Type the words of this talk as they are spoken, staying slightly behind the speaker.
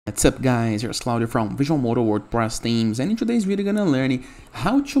What's up guys, here's Claudio from Visual Modo WordPress themes, and in today's video we're gonna learn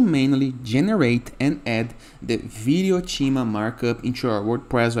how to manually generate and add the video schema markup into your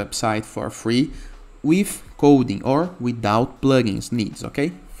WordPress website for free with coding or without plugins needs,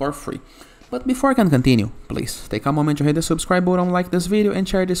 okay? For free. But before I can continue, please take a moment to hit the subscribe button, like this video, and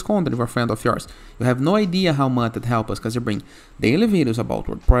share this content with a friend of yours. You have no idea how much it helps us because you bring daily videos about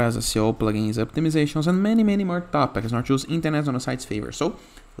WordPress, SEO, plugins, optimizations, and many more topics, not just internet on the site's favor. So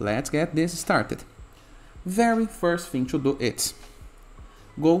let's get this started. Very first thing to do is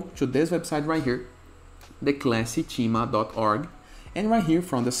go to this website right here, theclassyschema.org, and right here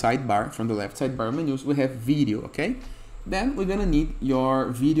from the sidebar, from the left sidebar menus, we have video, okay? Then we're gonna need your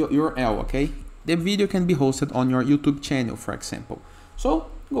video URL, okay? The video can be hosted on your YouTube channel, for example. So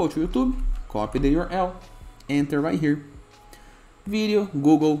go to YouTube, copy the URL, enter right here, video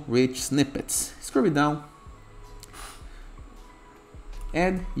Google rich snippets. Scroll it down,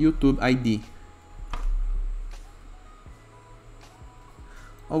 add YouTube ID.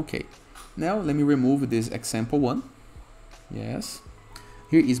 Okay, now let me remove this example one. Yes,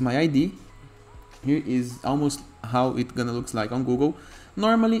 here is my ID. Here is almost how it gonna looks like on Google.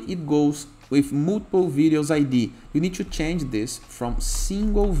 Normally it goes with multiple videos ID. You need to change this from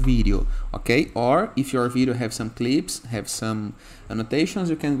single video, okay? Or if your video have some clips, have some annotations,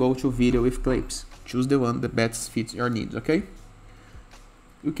 you can go to video with clips. Choose the one that best fits your needs, okay?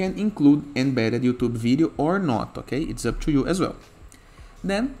 You can include embedded YouTube video or not, okay? It's up to you as well.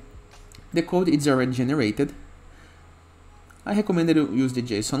 Then the code is already generated. I recommend that you use the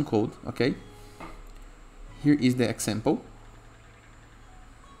JSON code, okay? Here is the example.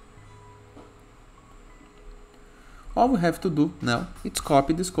 All we have to do now is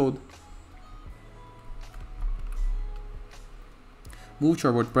copy this code. Move to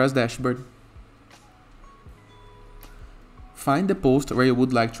our WordPress dashboard. Find the post where you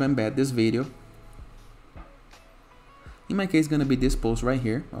would like to embed this video. In my case, it's gonna be this post right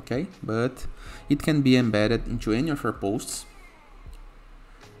here, okay? But it can be embedded into any of your posts.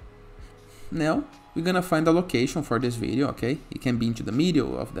 Now, we're gonna find a location for this video, okay? It can be into the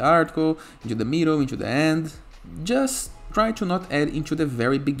middle of the article, into the middle, into the end. Just try to not add into the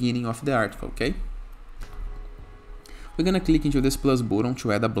very beginning of the article, okay? We're gonna click into this plus button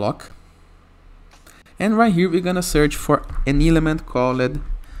to add a block. And right here, we're gonna search for an element called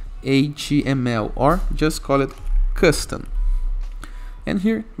HTML, or just call it custom. And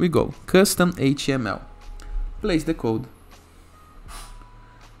here we go, custom HTML. Place the code.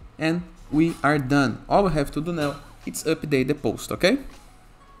 And we are done. All we have to do now is update the post, okay?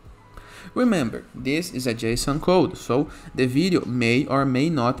 Remember, this is a JSON code, so the video may or may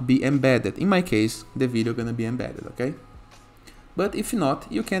not be embedded. In my case, the video gonna be embedded, okay? But if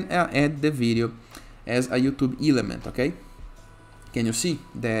not, you can add the video as a YouTube element, okay? Can you see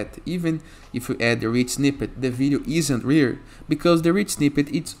that even if you add the rich snippet, the video isn't read because the rich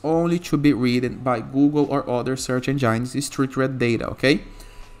snippet it's only to be read by Google or other search engines street read data, okay?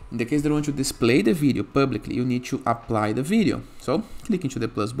 In the case that you want to display the video publicly, you need to apply the video. So click into the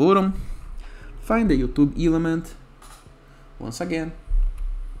plus button, find the YouTube element, once again,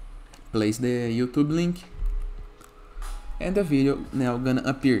 place the YouTube link, and the video now gonna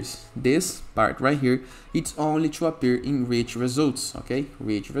appear. This part right here, it's only to appear in rich results, okay?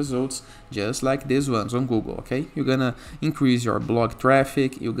 Rich results, just like these ones on Google, okay? You're gonna increase your blog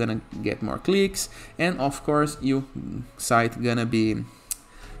traffic, you're gonna get more clicks, and of course, your site gonna be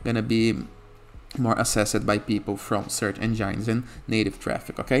more accessed by people from search engines and native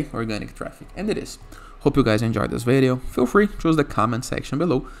traffic, okay? Organic traffic, and it is. Hope you guys enjoyed this video. Feel free to use the comment section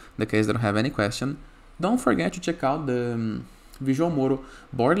below in the case that you have any question. Don't forget to check out the Visual Modo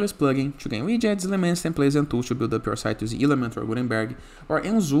borderless plugin to gain widgets, elements, templates, and tools to build up your site using Element or Gutenberg, or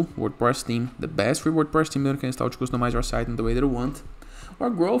Enzu WordPress theme, the best free WordPress theme that you can install to customize your site in the way that you want. Or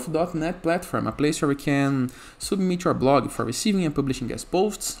Growth.net platform, a place where we can submit your blog for receiving and publishing guest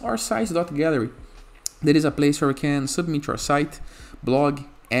posts, or Sites.gallery. That is a place where we can submit your site, blog,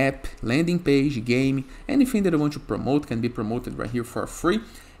 app, landing page, game, anything that you want to promote can be promoted right here for free.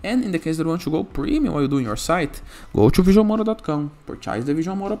 And in the case that you want to go premium while you're doing your site, go to visualmodo.com, purchase the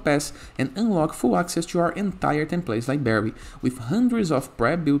Visual Modo Pass, and unlock full access to our entire templates library with hundreds of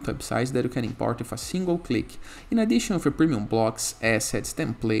pre-built websites that you can import with a single click. In addition to premium blocks, assets,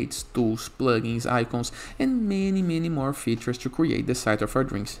 templates, tools, plugins, icons, and many more features to create the site of our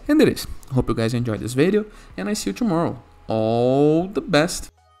dreams. And it is. Hope you guys enjoyed this video, and I see you tomorrow. All the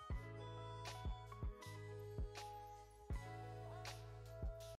best!